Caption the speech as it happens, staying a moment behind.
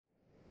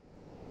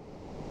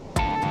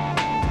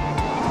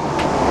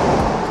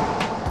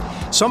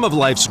Some of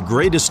life's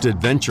greatest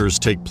adventures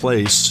take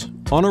place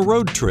on a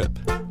road trip.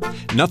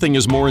 Nothing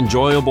is more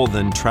enjoyable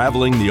than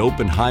traveling the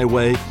open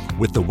highway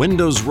with the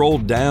windows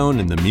rolled down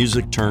and the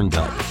music turned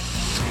up.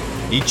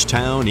 Each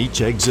town,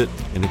 each exit,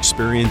 an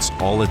experience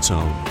all its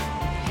own.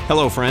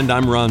 Hello, friend.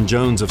 I'm Ron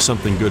Jones of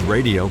Something Good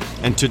Radio,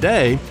 and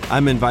today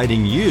I'm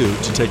inviting you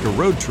to take a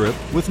road trip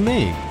with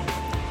me.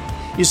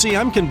 You see,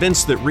 I'm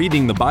convinced that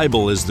reading the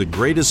Bible is the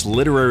greatest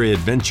literary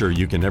adventure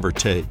you can ever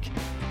take.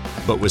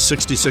 But with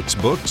 66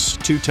 books,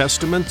 2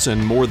 testaments,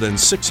 and more than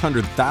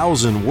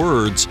 600,000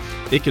 words,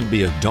 it can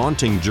be a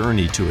daunting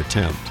journey to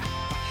attempt.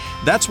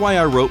 That's why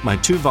I wrote my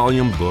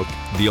 2-volume book,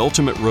 The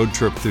Ultimate Road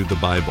Trip Through the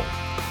Bible,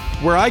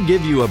 where I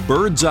give you a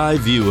bird's eye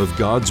view of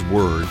God's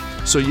Word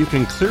so you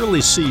can clearly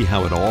see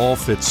how it all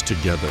fits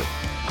together.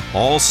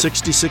 All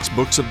 66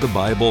 books of the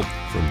Bible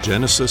from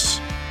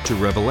Genesis to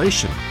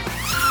Revelation.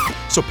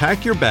 So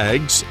pack your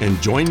bags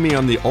and join me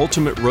on the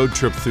ultimate road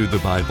trip through the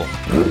Bible.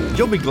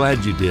 You'll be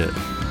glad you did.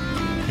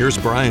 Here's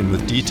Brian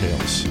with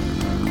details.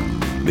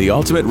 The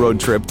Ultimate Road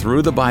Trip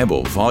Through the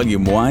Bible,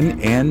 Volume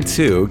 1 and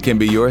 2 can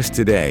be yours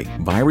today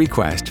by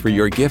request for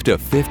your gift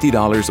of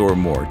 $50 or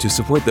more to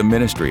support the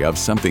ministry of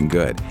Something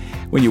Good.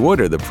 When you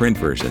order the print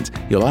versions,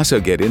 you'll also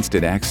get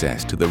instant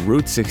access to the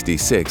Route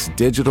 66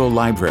 Digital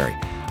Library,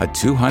 a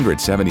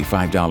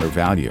 $275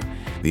 value.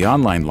 The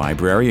online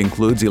library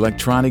includes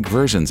electronic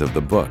versions of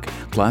the book,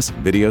 plus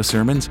video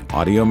sermons,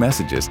 audio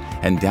messages,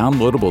 and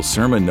downloadable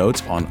sermon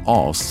notes on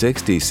all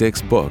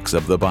 66 books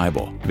of the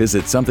Bible.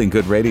 Visit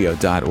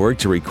somethinggoodradio.org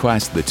to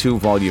request the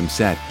 2-volume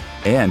set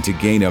and to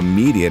gain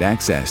immediate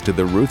access to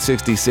the Route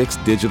 66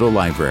 Digital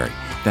Library.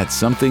 That's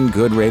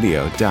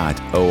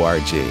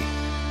somethinggoodradio.org.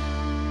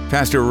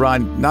 Pastor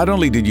Ron, not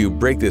only did you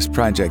break this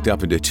project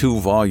up into 2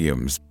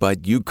 volumes,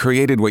 but you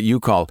created what you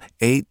call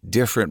 8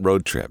 different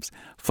road trips,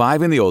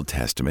 5 in the Old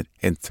Testament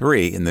and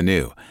 3 in the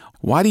New.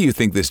 Why do you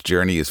think this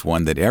journey is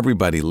one that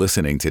everybody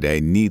listening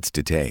today needs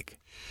to take?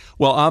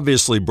 Well,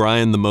 obviously,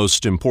 Brian, the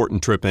most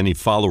important trip any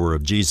follower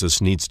of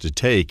Jesus needs to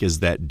take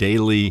is that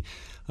daily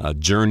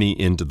journey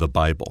into the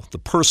Bible, the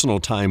personal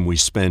time we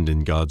spend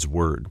in God's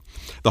Word.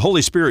 The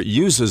Holy Spirit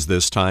uses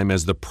this time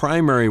as the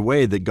primary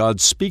way that God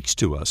speaks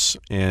to us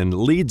and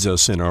leads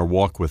us in our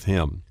walk with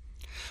Him.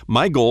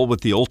 My goal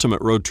with the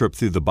Ultimate Road Trip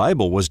Through the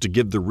Bible was to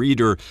give the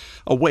reader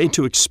a way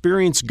to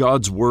experience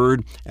God's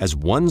Word as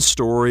one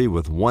story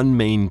with one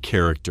main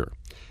character,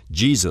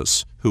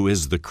 Jesus, who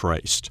is the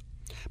Christ.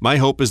 My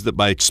hope is that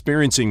by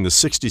experiencing the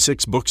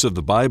 66 books of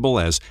the Bible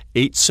as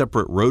 8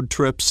 separate road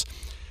trips,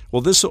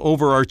 well, this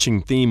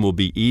overarching theme will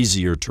be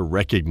easier to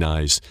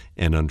recognize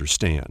and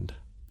understand.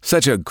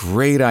 Such a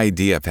great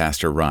idea,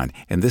 Pastor Ron,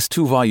 and this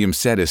 2-volume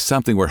set is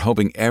something we're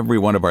hoping every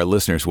one of our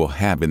listeners will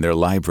have in their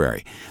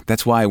library.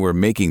 That's why we're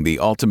making the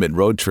Ultimate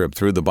Road Trip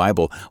Through the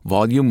Bible,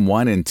 Volume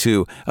 1 and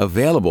 2,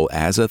 available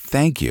as a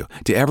thank you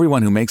to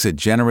everyone who makes a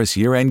generous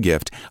year-end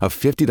gift of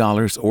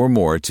 $50 or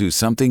more to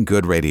Something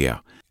Good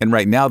Radio. And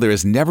right now, there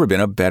has never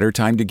been a better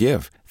time to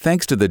give.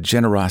 Thanks to the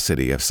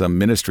generosity of some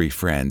ministry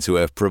friends who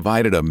have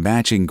provided a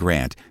matching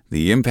grant,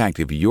 the impact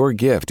of your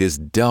gift is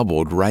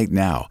doubled right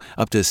now,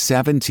 up to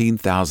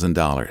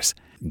 $17,000.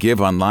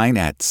 Give online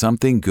at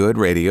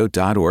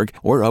somethinggoodradio.org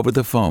or over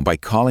the phone by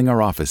calling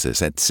our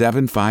offices at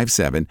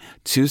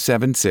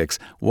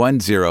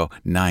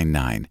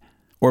 757-276-1099.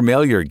 Or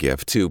mail your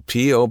gift to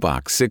P.O.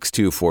 Box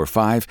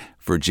 6245,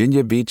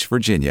 Virginia Beach,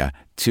 Virginia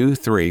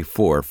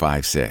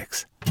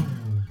 23456.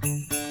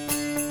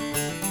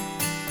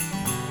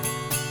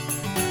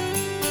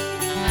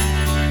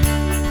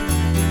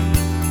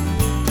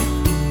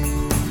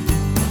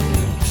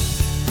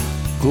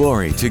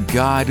 Glory to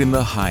God in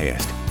the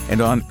highest,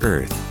 and on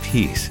earth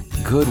peace,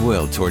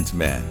 goodwill towards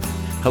men.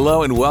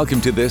 Hello and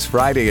welcome to this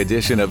Friday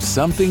edition of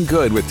Something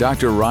Good with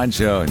Dr. Ron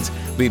Jones,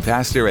 lead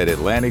pastor at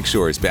Atlantic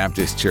Shores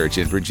Baptist Church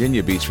in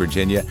Virginia Beach,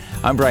 Virginia.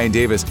 I'm Brian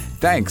Davis.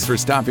 Thanks for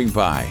stopping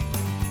by.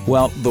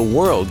 Well, the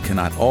world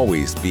cannot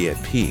always be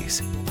at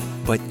peace,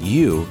 but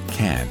you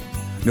can.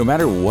 No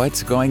matter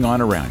what's going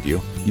on around you,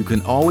 you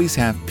can always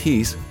have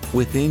peace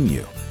within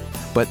you.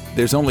 But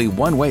there's only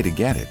one way to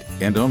get it,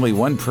 and only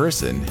one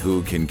person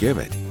who can give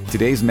it.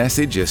 Today's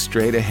message is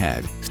straight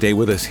ahead. Stay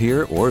with us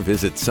here or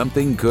visit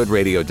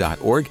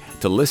somethinggoodradio.org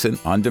to listen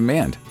on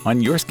demand on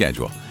your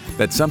schedule.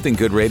 That's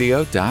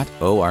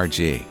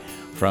somethinggoodradio.org.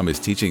 From his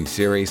teaching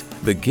series,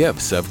 The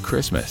Gifts of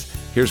Christmas,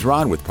 here's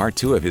Ron with part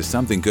 2 of his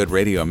Something Good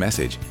Radio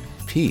message,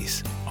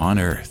 Peace on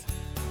Earth.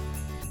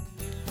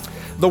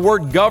 The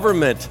word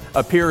government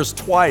appears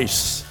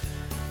twice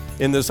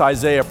in this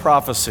Isaiah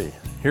prophecy.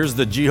 Here's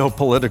the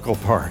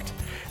geopolitical part.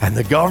 And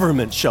the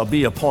government shall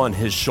be upon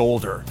his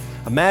shoulder.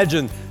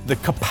 Imagine the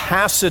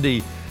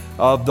capacity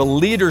of the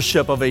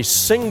leadership of a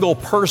single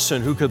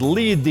person who could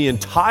lead the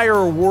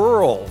entire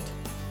world.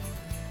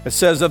 It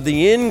says, of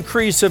the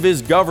increase of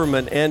his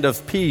government and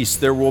of peace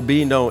there will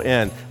be no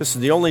end. This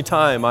is the only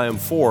time I am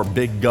for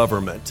big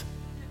government.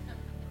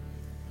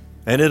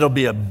 And it'll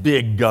be a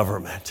big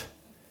government.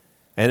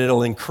 And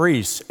it'll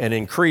increase and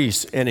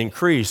increase and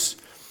increase.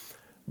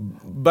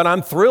 But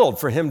I'm thrilled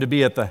for him to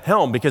be at the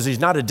helm because he's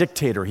not a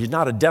dictator. He's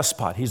not a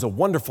despot. He's a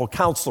wonderful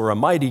counselor, a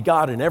mighty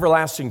God, an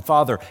everlasting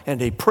Father,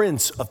 and a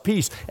Prince of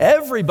Peace.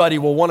 Everybody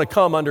will want to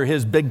come under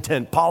his big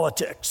tent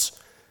politics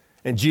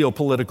and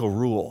geopolitical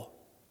rule.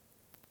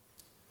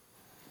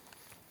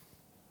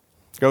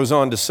 Goes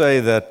on to say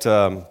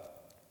that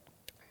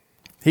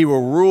he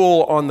will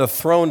rule on the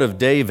throne of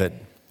David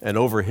and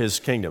over his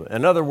kingdom.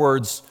 In other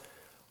words,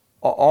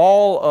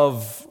 all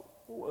of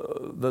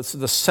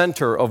the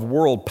center of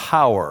world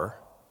power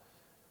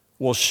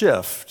will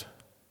shift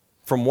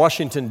from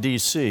Washington,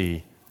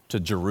 D.C. to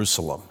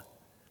Jerusalem,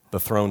 the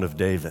throne of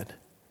David.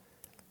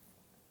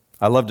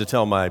 I love to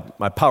tell my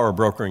power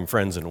brokering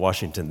friends in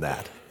Washington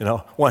that.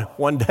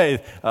 One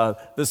day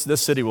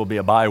this city will be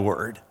a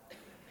byword.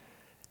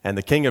 And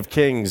the King of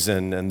Kings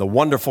and the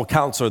wonderful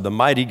Counselor, the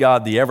mighty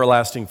God, the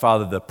everlasting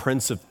Father, the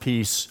Prince of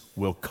Peace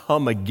will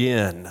come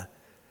again.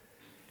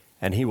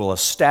 And he will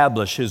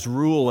establish his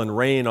rule and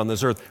reign on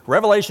this earth.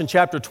 Revelation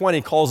chapter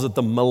 20 calls it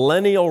the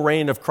millennial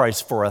reign of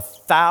Christ for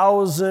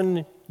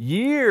 1,000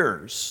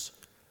 years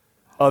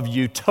of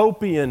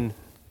utopian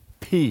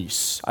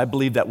peace. I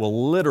believe that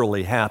will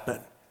literally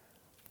happen.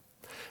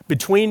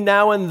 Between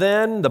now and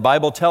then, the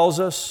Bible tells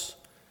us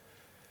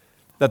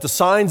that the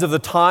signs of the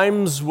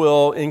times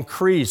will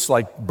increase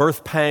like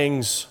birth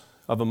pangs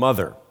of a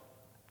mother.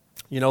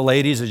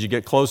 Ladies, as you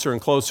get closer and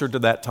closer to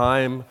that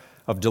time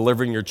of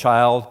delivering your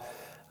child,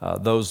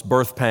 those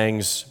birth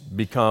pangs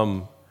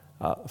become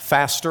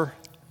faster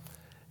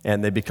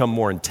and they become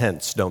more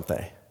intense, don't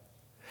they?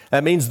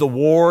 That means the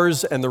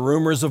wars and the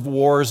rumors of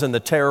wars and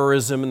the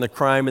terrorism and the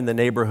crime in the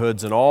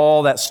neighborhoods and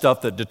all that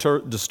stuff that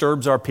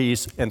disturbs our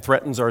peace and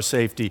threatens our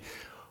safety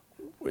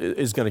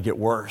is going to get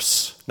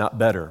worse, not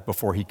better,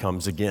 before he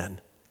comes again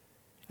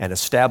and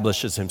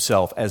establishes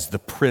himself as the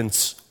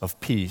Prince of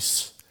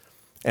Peace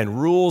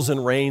and rules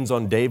and reigns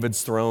on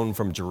David's throne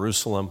from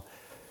Jerusalem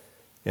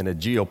in a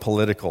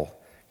geopolitical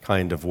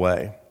kind of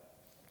way.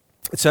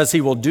 It says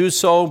he will do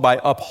so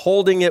by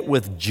upholding it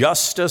with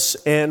justice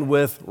and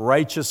with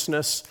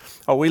righteousness.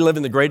 We live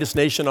in the greatest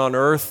nation on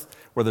earth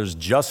where there's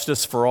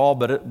justice for all,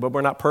 but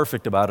we're not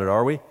perfect about it,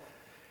 are we?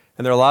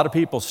 And there are a lot of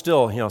people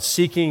still,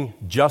 seeking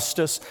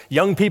justice.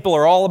 Young people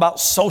are all about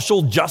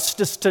social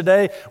justice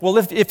today. Well,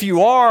 if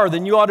you are,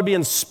 then you ought to be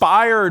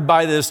inspired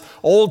by this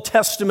Old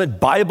Testament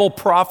Bible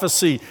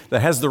prophecy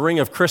that has the ring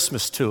of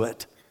Christmas to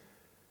it.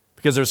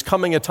 Because there's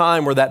coming a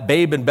time where that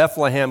babe in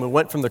Bethlehem who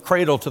went from the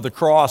cradle to the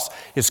cross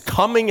is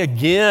coming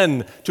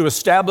again to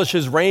establish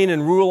his reign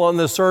and rule on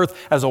this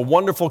earth as a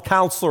wonderful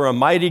counselor, a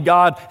mighty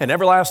God, an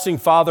everlasting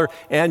Father,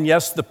 and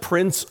yes, the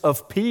Prince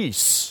of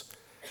Peace.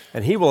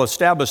 And he will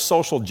establish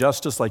social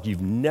justice like you've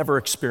never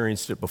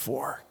experienced it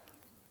before.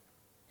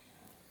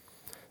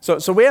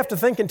 So we have to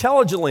think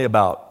intelligently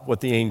about what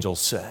the angels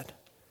said.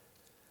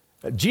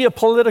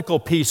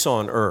 Geopolitical peace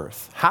on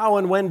earth. How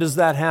and when does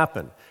that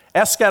happen?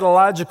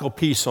 Eschatological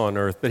peace on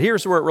earth. But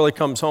here's where it really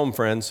comes home,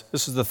 friends.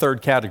 This is the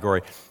third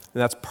category,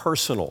 and that's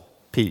personal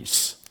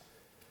peace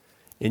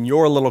in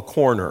your little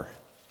corner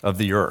of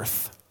the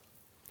earth.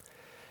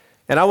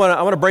 And I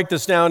want to break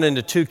this down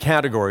into two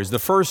categories. The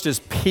first is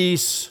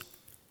peace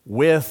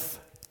with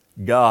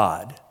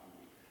God.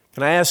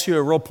 Can I ask you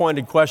a real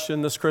pointed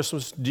question this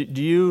Christmas? Do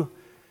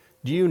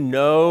you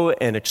know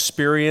and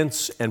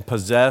experience and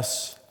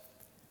possess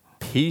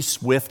peace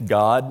with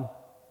God?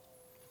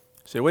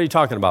 Say, what are you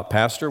talking about,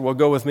 Pastor? Well,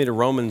 go with me to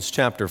Romans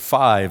chapter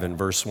 5 and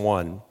verse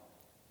 1.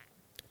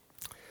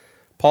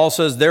 Paul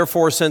says,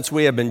 therefore, since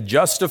we have been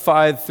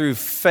justified through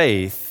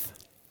faith,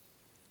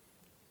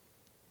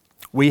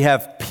 we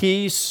have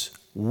peace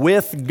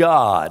with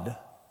God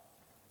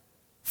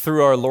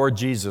through our Lord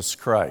Jesus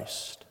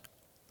Christ.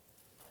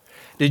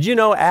 Did you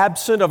know,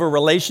 absent of a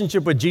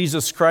relationship with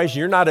Jesus Christ,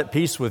 you're not at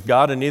peace with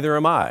God, and neither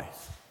am I.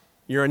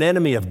 You're an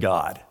enemy of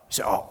God. You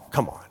say, oh,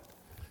 come on.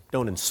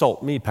 Don't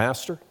insult me,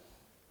 Pastor.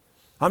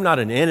 I'm not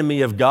an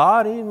enemy of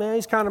God.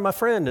 He's kind of my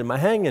friend and my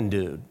hanging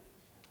dude.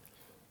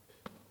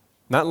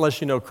 Not unless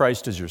you know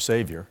Christ as your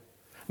Savior.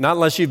 Not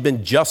unless you've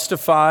been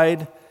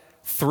justified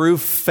through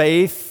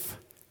faith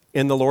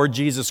in the Lord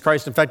Jesus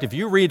Christ. In fact, if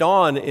you read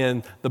on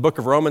in the book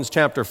of Romans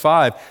chapter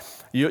 5,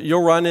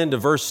 you'll run into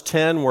verse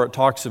 10 where it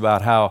talks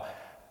about how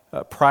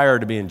prior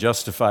to being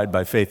justified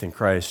by faith in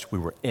Christ, we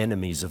were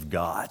enemies of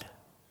God.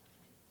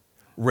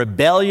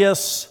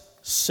 Rebellious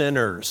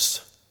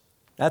sinners.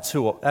 That's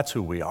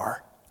who we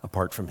are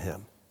apart from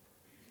Him.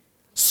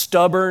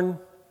 Stubborn,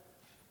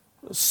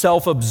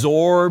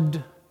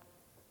 self-absorbed,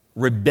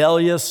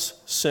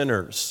 rebellious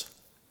sinners.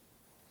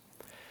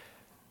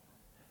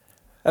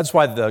 That's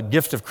why the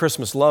gift of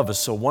Christmas love is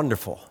so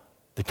wonderful,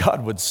 that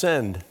God would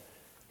send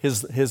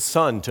His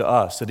Son to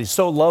us, that He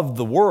so loved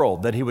the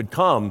world that He would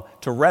come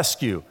to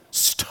rescue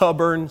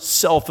stubborn,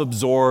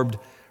 self-absorbed,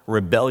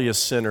 rebellious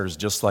sinners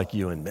just like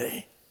you and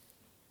me.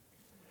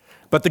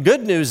 But the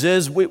good news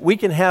is we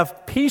can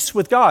have peace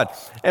with God.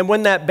 And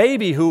when that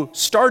baby who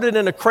started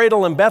in a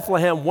cradle in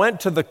Bethlehem went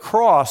to the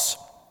cross,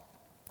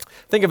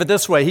 think of it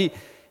this way,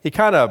 he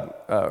kind of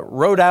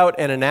wrote out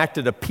and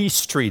enacted a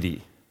peace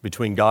treaty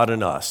between God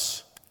and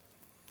us.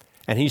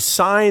 and he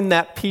signed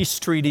that peace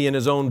treaty in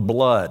his own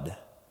blood.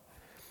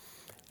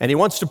 And he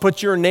wants to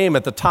put your name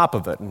at the top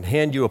of it and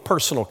hand you a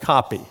personal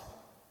copy.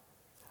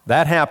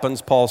 That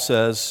happens, Paul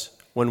says,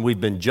 when we've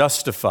been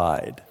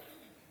justified,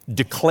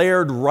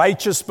 declared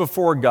righteous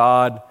before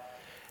God,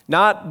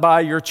 not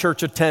by your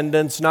church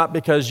attendance, not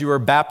because you were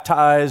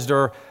baptized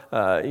or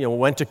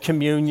went to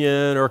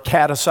communion or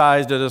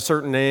catechized at a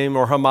certain name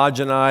or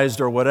homogenized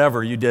or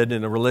whatever you did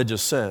in a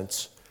religious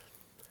sense.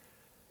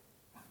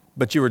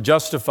 But you were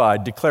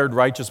justified, declared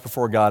righteous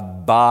before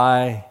God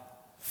by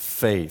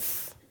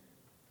faith.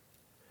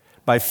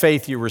 By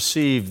faith you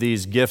receive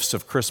these gifts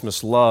of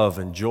Christmas love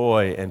and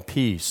joy and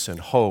peace and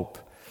hope.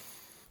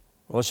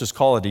 Well, let's just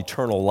call it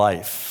eternal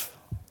life.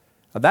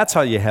 That's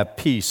how you have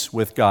peace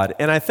with God.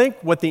 And I think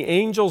what the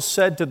angels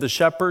said to the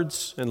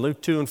shepherds in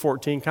Luke 2 and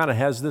 14 kind of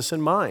has this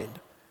in mind.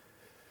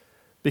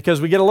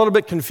 Because we get a little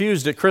bit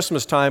confused at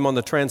Christmas time on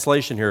the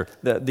translation here.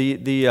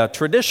 The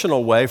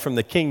traditional way from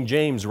the King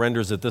James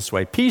renders it this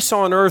way: peace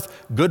on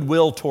earth,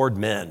 goodwill toward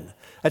men.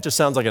 That just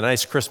sounds like a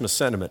nice Christmas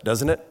sentiment,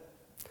 doesn't it?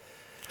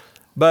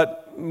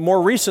 But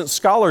more recent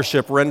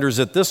scholarship renders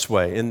it this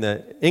way in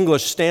the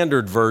English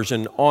Standard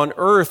Version: on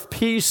earth,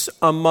 peace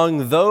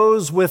among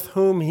those with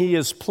whom he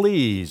is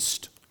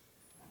pleased.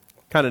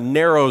 Kind of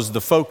narrows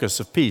the focus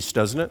of peace,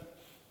 doesn't it?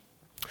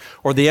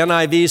 Or the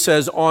NIV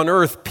says, on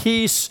earth,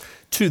 peace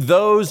to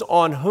those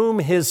on whom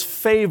his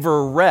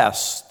favor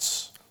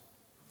rests.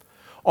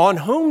 On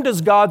whom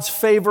does God's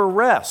favor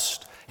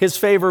rest? His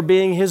favor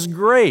being his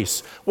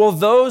grace. Well,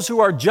 those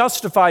who are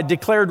justified,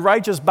 declared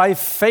righteous by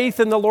faith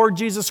in the Lord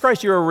Jesus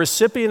Christ, you're a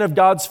recipient of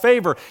God's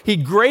favor. He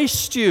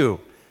graced you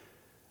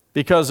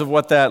because of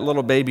what that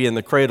little baby in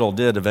the cradle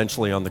did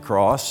eventually on the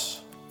cross,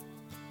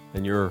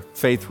 and your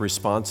faith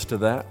response to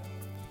that.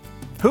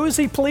 Who is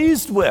he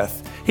pleased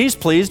with? He's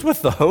pleased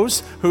with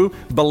those who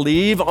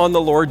believe on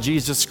the Lord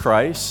Jesus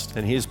Christ,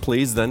 and he is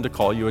pleased then to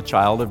call you a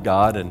child of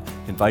God and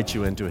invite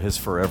you into his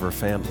forever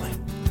family.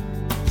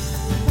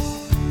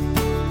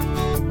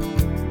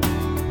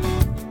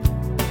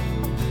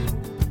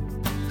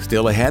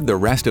 Still ahead, the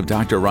rest of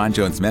Dr. Ron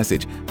Jones'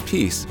 message,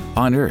 Peace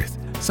on Earth.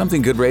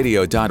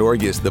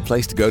 SomethingGoodRadio.org is the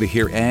place to go to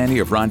hear any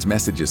of Ron's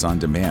messages on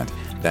demand.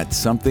 That's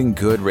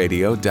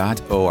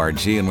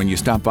SomethingGoodRadio.org. And when you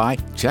stop by,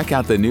 check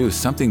out the new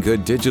Something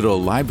Good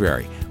digital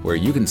library, where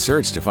you can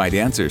search to find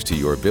answers to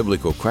your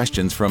biblical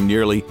questions from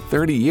nearly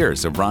 30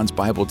 years of Ron's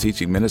Bible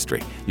teaching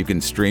ministry. You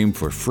can stream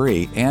for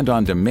free and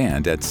on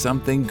demand at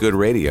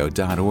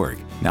SomethingGoodRadio.org.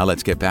 Now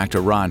let's get back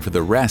to Ron for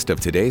the rest of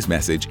today's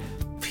message,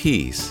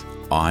 Peace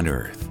on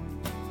Earth.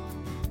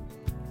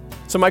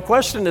 So my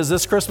question is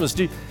this Christmas,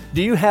 do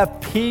you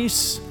have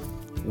peace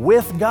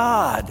with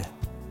God?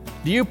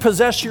 Do you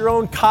possess your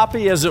own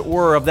copy, as it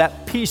were, of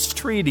that peace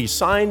treaty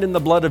signed in the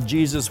blood of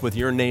Jesus with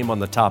your name on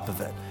the top of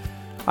it?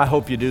 I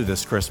hope you do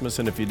this Christmas,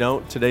 and if you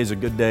don't, today's a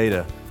good day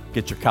to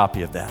get your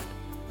copy of that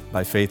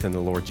by faith in the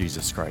Lord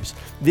Jesus Christ.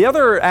 The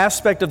other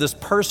aspect of this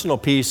personal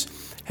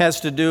peace has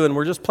to do, and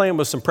we're just playing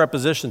with some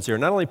prepositions here,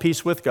 not only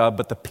peace with God,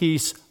 but the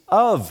peace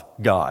of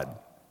God.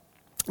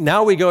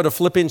 Now we go to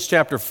Philippians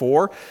chapter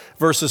 4,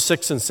 verses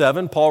 6 and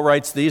 7. Paul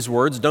writes these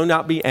words: do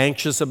not be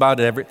anxious about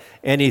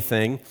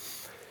anything.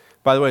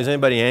 By the way, is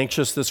anybody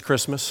anxious this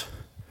Christmas?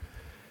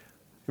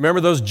 Remember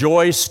those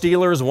joy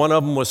stealers? One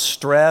of them was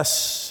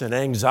stress and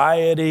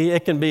anxiety.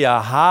 It can be a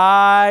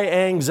high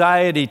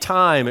anxiety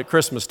time at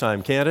Christmas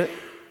time, can't it?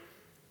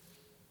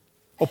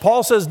 Well,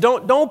 Paul says,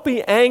 don't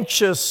be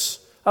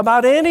anxious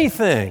about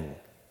anything.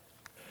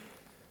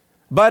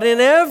 But in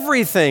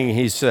everything,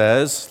 he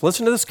says,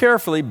 listen to this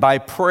carefully, by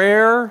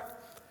prayer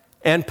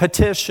and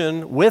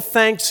petition with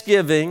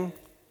thanksgiving,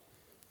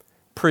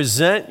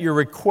 present your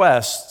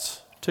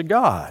requests to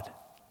God.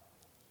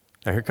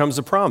 Now here comes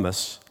the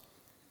promise.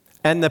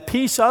 And the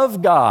peace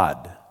of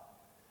God,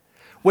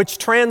 which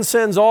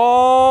transcends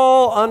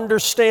all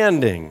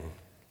understanding,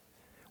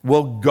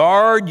 will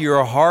guard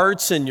your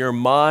hearts and your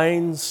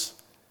minds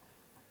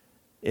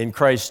in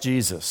Christ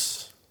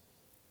Jesus.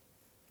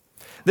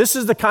 This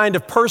is the kind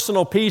of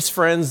personal peace,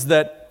 friends,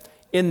 that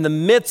in the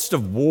midst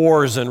of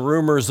wars and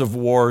rumors of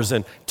wars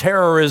and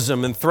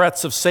terrorism and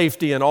threats of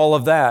safety and all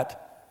of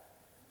that,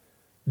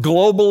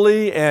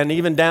 globally and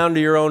even down to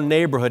your own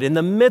neighborhood, in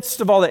the midst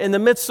of all that, in the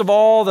midst of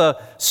all the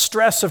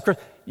stress of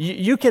Christmas,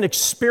 you can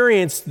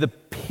experience the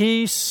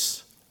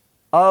peace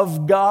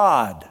of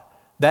God,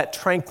 that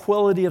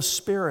tranquility of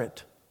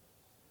spirit.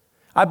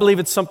 I believe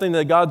it's something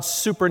that God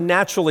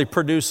supernaturally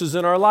produces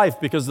in our life,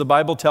 because the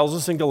Bible tells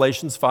us in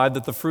Galatians 5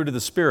 that the fruit of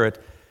the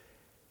Spirit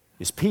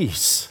is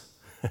peace.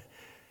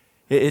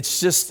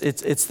 It's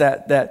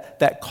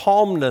that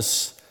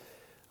calmness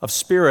of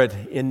spirit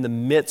in the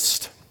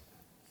midst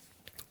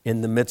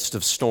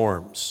of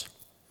storms.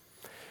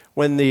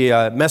 When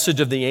the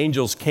message of the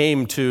angels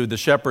came to the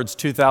shepherds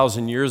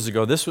 2,000 years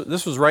ago, this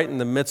was right in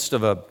the midst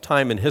of a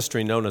time in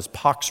history known as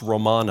Pax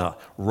Romana,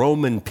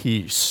 Roman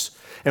peace.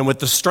 And with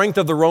the strength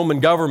of the Roman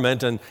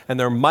government and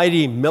their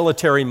mighty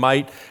military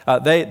might,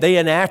 they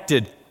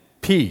enacted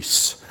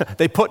peace.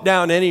 They put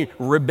down any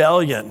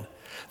rebellion.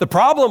 The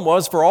problem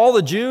was for all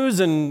the Jews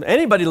and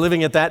anybody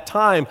living at that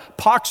time,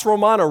 Pax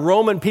Romana,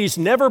 Roman peace,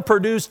 never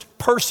produced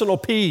personal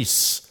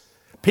peace.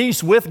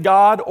 Peace with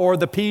God or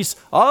the peace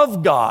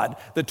of God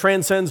that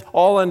transcends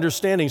all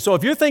understanding. So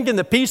if you're thinking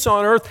that peace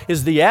on earth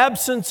is the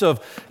absence of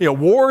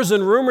wars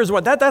and rumors,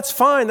 that's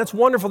fine, that's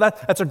wonderful,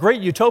 that's a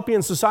great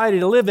utopian society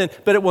to live in,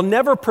 but it will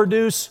never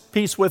produce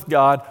peace with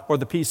God or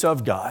the peace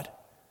of God.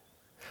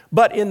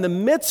 But in the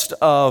midst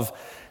of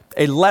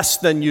a less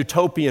than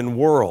utopian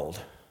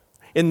world,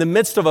 in the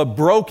midst of a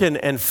broken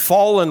and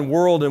fallen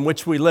world in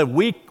which we live,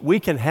 we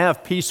can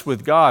have peace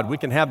with God. We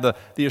can have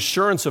the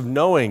assurance of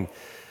knowing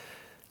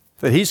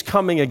that He's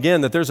coming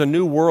again, that there's a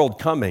new world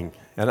coming.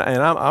 And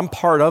I'm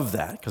part of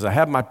that because I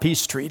have my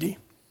peace treaty.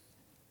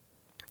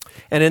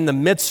 And in the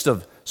midst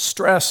of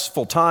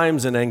stressful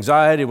times and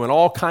anxiety, when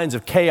all kinds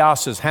of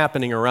chaos is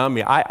happening around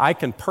me, I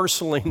can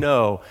personally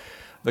know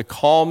the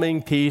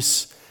calming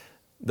peace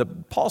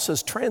that Paul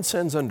says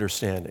transcends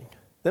understanding.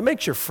 That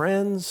makes your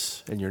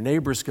friends and your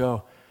neighbors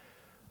go,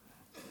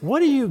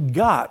 what do you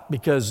got?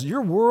 Because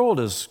your world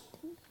is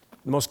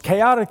the most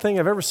chaotic thing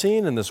I've ever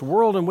seen in this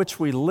world in which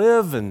we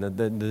live, and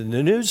the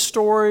news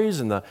stories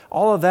and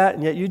all of that,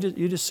 and yet you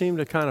just seem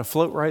to kind of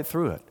float right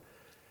through it.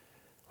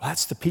 Well,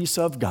 that's the peace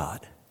of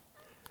God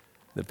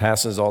that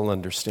passes all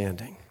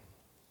understanding.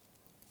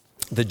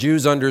 The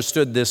Jews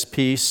understood this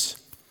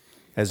peace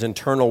as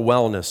internal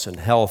wellness and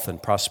health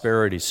and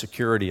prosperity,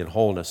 security and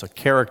wholeness, a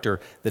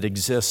character that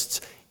exists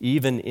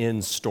even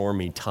in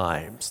stormy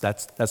times.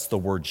 That's the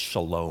word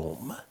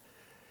shalom.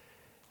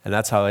 And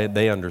that's how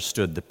they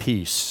understood the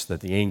peace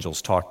that the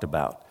angels talked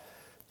about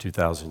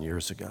 2,000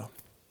 years ago.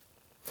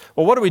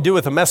 Well, what do we do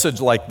with a message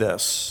like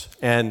this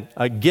and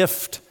a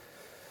gift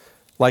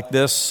like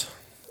this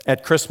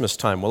at Christmas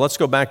time? Well, let's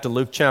go back to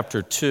Luke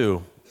chapter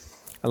 2,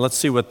 and let's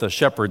see what the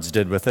shepherds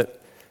did with it.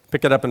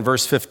 Pick it up in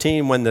verse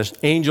 15. When the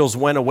angels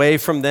went away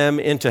from them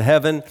into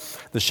heaven,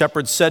 the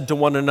shepherds said to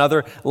one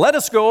another, "Let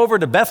us go over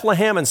to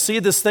Bethlehem and see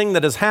this thing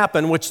that has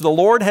happened, which the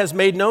Lord has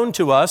made known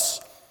to us."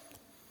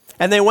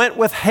 And they went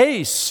with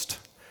haste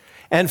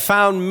and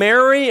found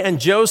Mary and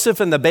Joseph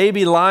and the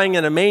baby lying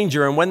in a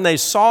manger. And when they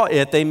saw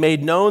it, they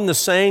made known the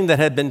saying that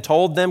had been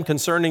told them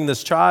concerning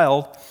this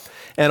child.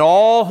 And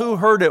all who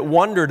heard it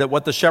wondered at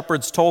what the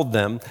shepherds told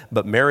them.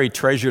 But Mary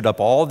treasured up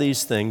all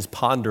these things,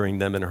 pondering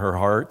them in her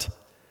heart.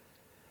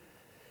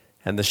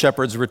 And the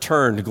shepherds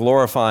returned,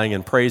 glorifying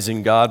and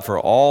praising God for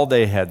all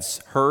they had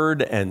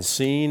heard and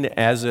seen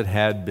as it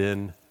had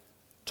been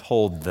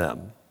told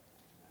them.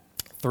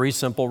 3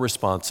 simple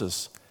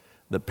responses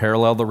that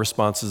parallel the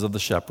responses of the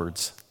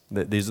shepherds.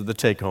 These are the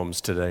take-homes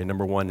today.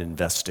 Number 1,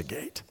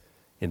 investigate.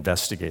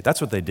 Investigate.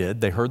 That's what they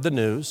did. They heard the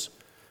news,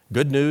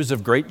 good news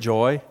of great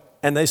joy,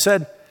 and they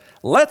said,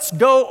 let's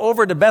go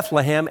over to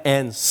Bethlehem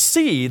and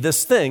see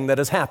this thing that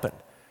has happened.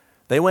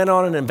 They went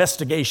on an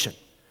investigation.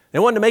 They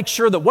wanted to make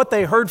sure that what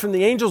they heard from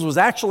the angels was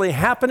actually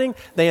happening.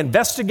 They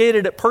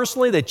investigated it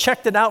personally. They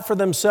checked it out for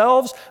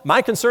themselves.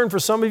 My concern for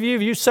some of you,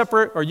 you've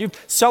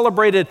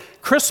celebrated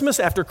Christmas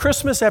after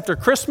Christmas after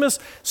Christmas,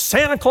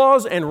 Santa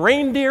Claus and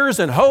reindeers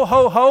and ho,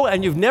 ho, ho,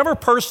 and you've never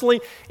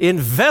personally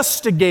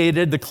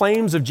investigated the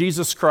claims of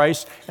Jesus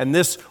Christ and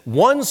this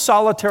one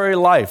solitary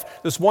life,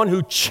 this one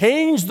who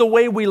changed the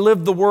way we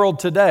live the world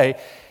today,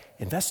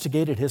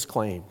 investigated His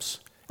claims.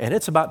 And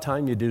it's about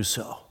time you do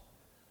so,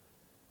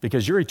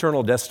 because your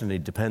eternal destiny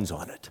depends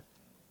on it.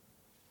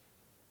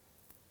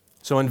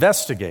 So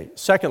investigate.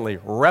 Secondly,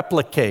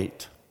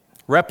 replicate.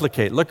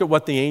 Replicate. Look at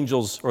what the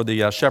angels or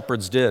the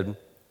shepherds did.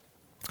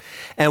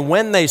 And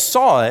when they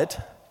saw it,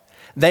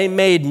 they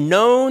made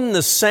known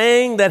the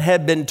saying that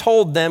had been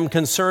told them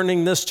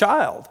concerning this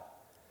child.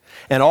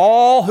 And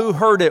all who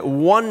heard it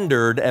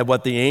wondered at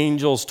what the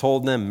angels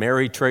told them.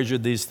 Mary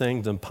treasured these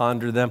things and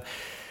pondered them.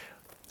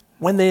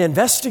 When they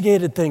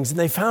investigated things and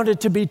they found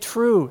it to be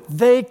true,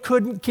 they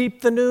couldn't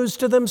keep the news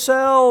to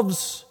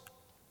themselves.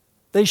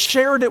 They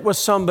shared it with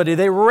somebody.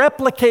 They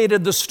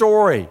replicated the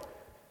story.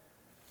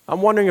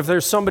 I'm wondering if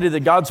there's somebody that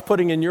God's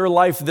putting in your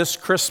life this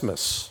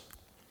Christmas.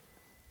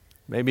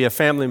 Maybe a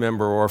family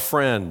member or a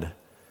friend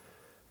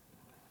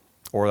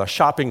or a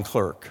shopping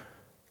clerk.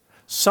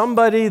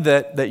 Somebody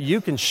that you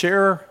can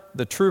share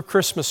the true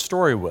Christmas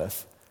story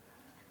with.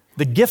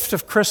 The gift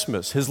of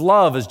Christmas, His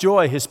love, His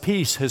joy, His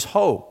peace, His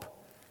hope.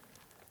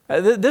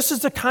 This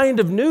is the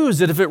kind of news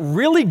that if it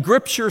really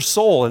grips your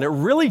soul and it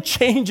really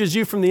changes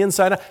you from the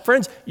inside out,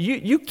 friends,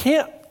 you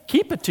can't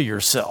keep it to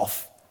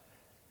yourself.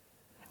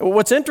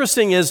 What's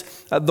interesting is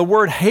the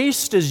word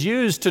haste is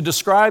used to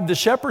describe the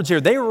shepherds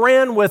here. They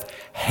ran with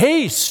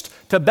haste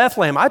to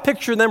Bethlehem. I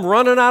picture them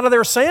running out of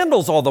their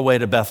sandals all the way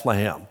to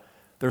Bethlehem.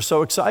 They're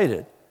so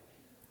excited.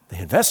 They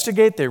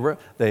investigate, they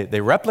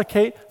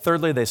replicate.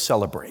 Thirdly, they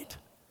celebrate.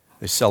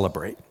 They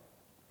celebrate.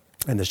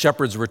 And the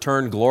shepherds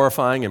returned,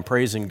 glorifying and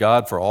praising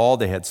God for all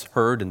they had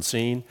heard and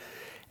seen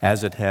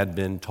as it had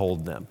been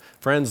told them.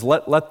 Friends,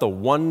 let the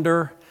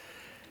wonder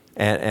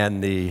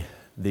and the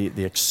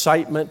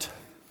excitement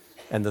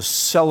and the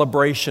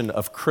celebration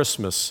of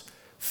Christmas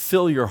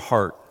fill your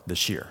heart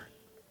this year,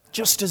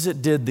 just as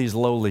it did these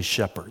lowly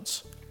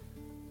shepherds.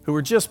 who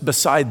were just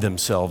beside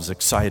themselves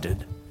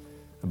excited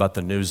about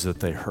the news that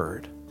they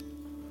heard.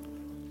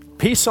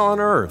 Peace on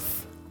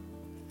earth.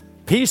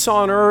 Peace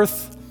on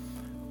earth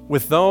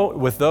with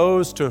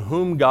those to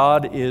whom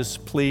God is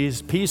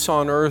pleased. Peace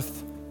on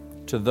earth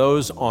to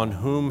those on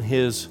whom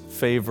His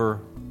favor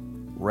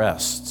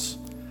rests.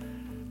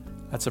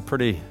 That's a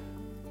pretty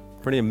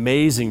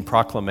amazing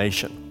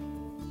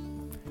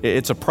proclamation.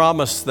 It's a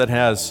promise that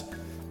has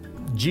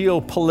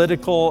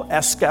geopolitical,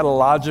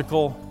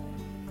 eschatological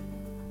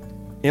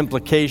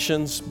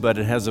implications, but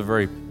it has a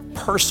very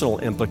personal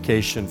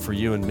implication for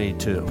you and me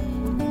too.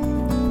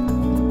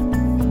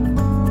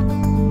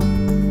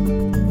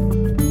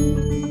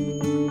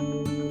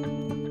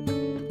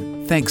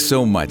 Thanks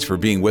so much for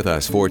being with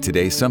us for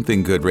today's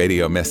Something Good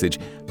radio message,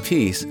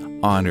 Peace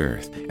on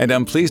Earth. And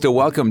I'm pleased to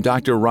welcome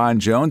Dr. Ron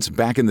Jones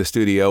back in the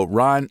studio.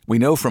 Ron, we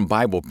know from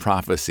Bible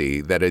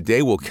prophecy that a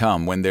day will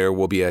come when there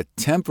will be a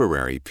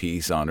temporary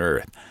peace on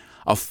earth,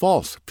 a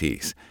false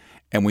peace.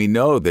 And we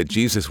know that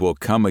Jesus will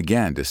come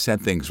again to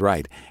set things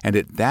right. And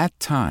at that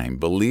time,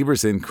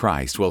 believers in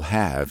Christ will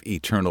have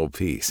eternal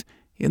peace.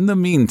 In the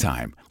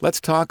meantime, let's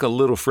talk a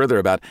little further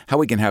about how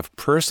we can have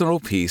personal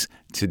peace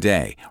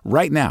today,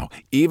 right now,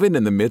 even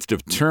in the midst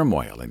of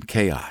turmoil and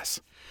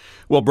chaos.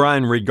 Well,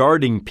 Brian,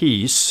 regarding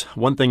peace,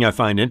 one thing I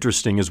find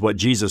interesting is what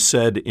Jesus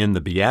said in the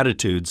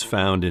Beatitudes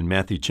found in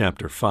Matthew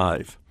chapter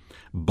 5.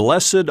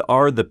 Blessed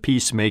are the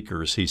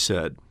peacemakers, he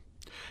said,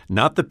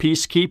 not the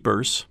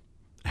peacekeepers,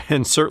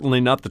 and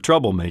certainly not the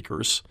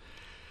troublemakers.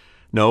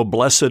 No,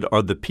 blessed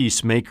are the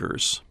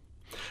peacemakers.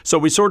 So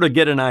we sort of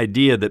get an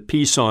idea that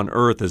peace on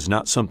earth is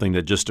not something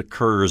that just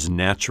occurs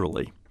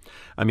naturally.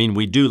 I mean,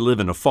 we do live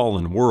in a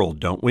fallen world,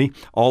 don't we?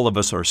 All of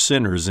us are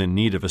sinners in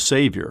need of a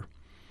Savior.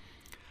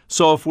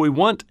 So if we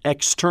want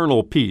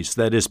external peace,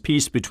 that is,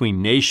 peace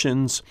between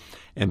nations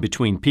and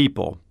between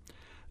people,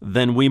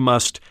 then we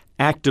must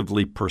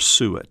actively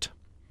pursue it.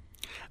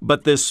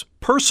 But this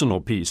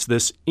personal peace,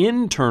 this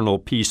internal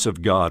peace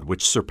of God,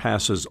 which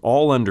surpasses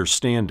all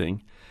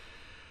understanding,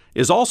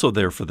 is also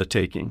there for the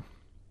taking.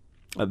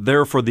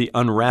 There for the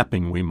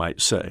unwrapping, we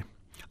might say.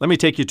 Let me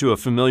take you to a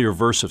familiar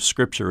verse of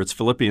Scripture. It's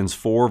Philippians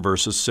 4,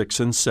 verses 6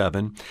 and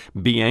 7.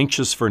 Be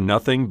anxious for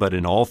nothing, but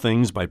in all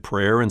things by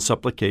prayer and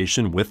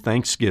supplication with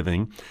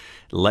thanksgiving,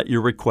 let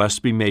your requests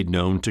be made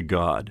known to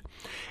God.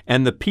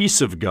 And the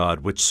peace of God,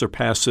 which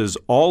surpasses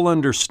all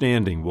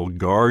understanding, will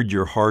guard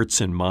your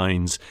hearts and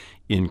minds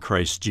in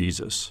Christ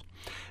Jesus.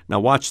 Now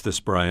watch this,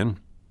 Brian.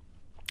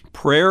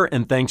 Prayer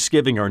and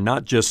thanksgiving are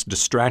not just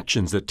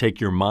distractions that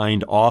take your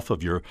mind off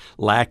of your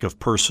lack of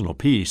personal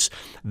peace.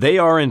 They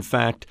are, in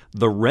fact,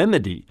 the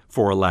remedy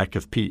for a lack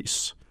of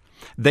peace.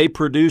 They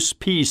produce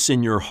peace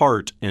in your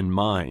heart and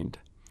mind.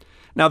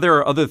 Now, there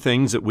are other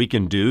things that we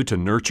can do to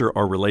nurture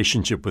our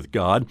relationship with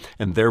God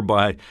and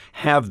thereby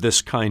have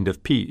this kind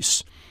of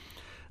peace.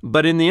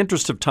 But in the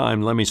interest of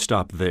time, let me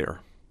stop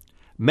there.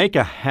 Make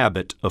a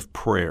habit of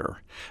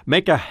prayer.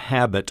 Make a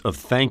habit of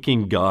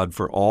thanking God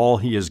for all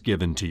He has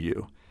given to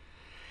you.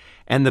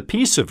 And the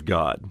peace of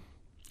God,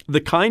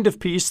 the kind of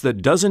peace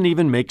that doesn't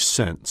even make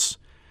sense,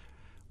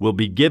 will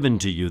be given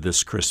to you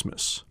this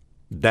Christmas.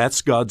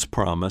 That's God's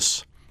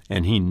promise,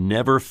 and He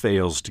never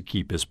fails to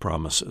keep His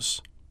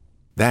promises.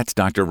 That's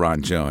Dr.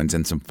 Ron Jones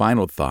and some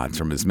final thoughts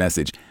from his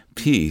message,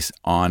 Peace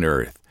on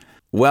Earth.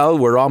 Well,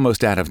 we're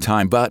almost out of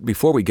time, but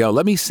before we go,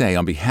 let me say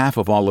on behalf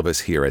of all of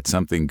us here at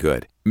Something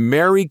Good,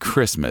 Merry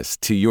Christmas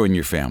to you and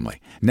your family.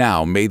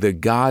 Now, may the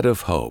God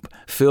of hope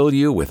fill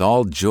you with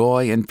all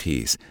joy and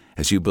peace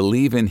as you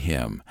believe in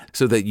Him,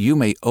 so that you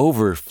may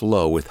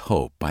overflow with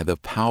hope by the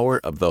power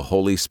of the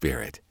Holy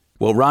Spirit.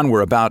 Well, Ron,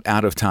 we're about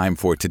out of time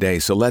for today,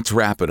 so let's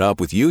wrap it up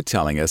with you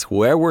telling us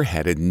where we're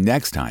headed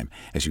next time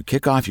as you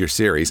kick off your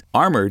series,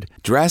 Armored,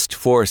 Dressed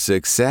for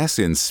Success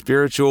in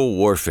Spiritual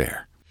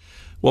Warfare.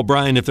 Well,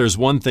 Brian, if there's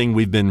one thing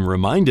we've been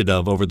reminded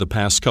of over the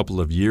past couple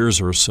of years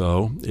or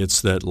so,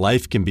 it's that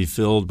life can be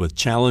filled with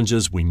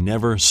challenges we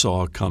never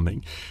saw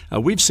coming.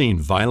 We've seen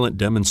violent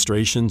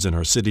demonstrations in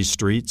our city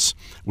streets.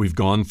 We've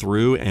gone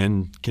through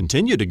and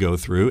continue to go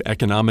through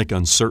economic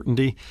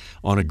uncertainty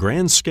on a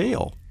grand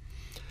scale.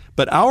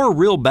 But our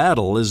real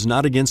battle is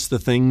not against the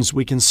things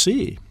we can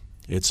see.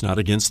 It's not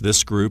against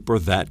this group or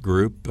that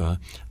group,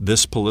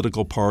 this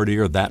political party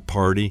or that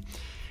party.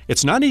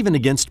 It's not even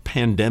against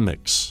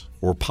pandemics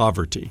or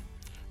poverty.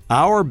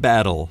 Our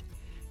battle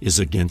is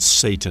against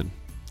Satan.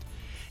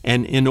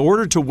 And in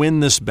order to win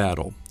this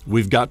battle,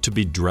 we've got to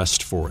be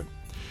dressed for it.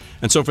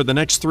 And so for the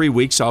next 3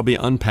 weeks, I'll be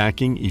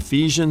unpacking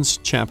Ephesians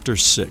chapter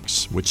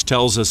 6, which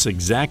tells us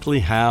exactly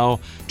how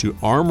to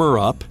armor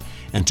up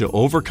and to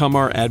overcome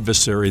our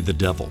adversary, the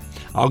devil.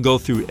 I'll go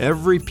through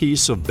every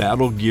piece of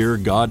battle gear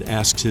God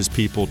asks His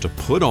people to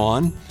put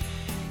on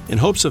in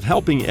hopes of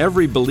helping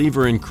every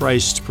believer in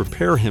Christ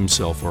prepare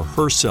himself or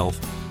herself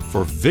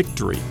for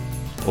victory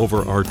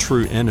over our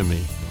true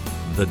enemy,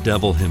 the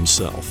devil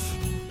himself.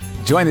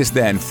 Join us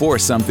then for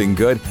Something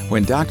Good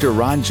when Dr.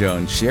 Ron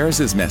Jones shares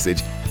his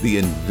message, The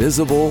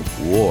Invisible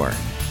War.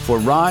 For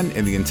Ron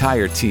and the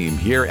entire team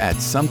here at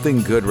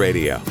Something Good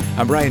Radio,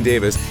 I'm Brian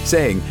Davis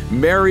saying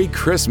Merry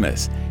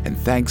Christmas and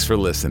thanks for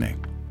listening.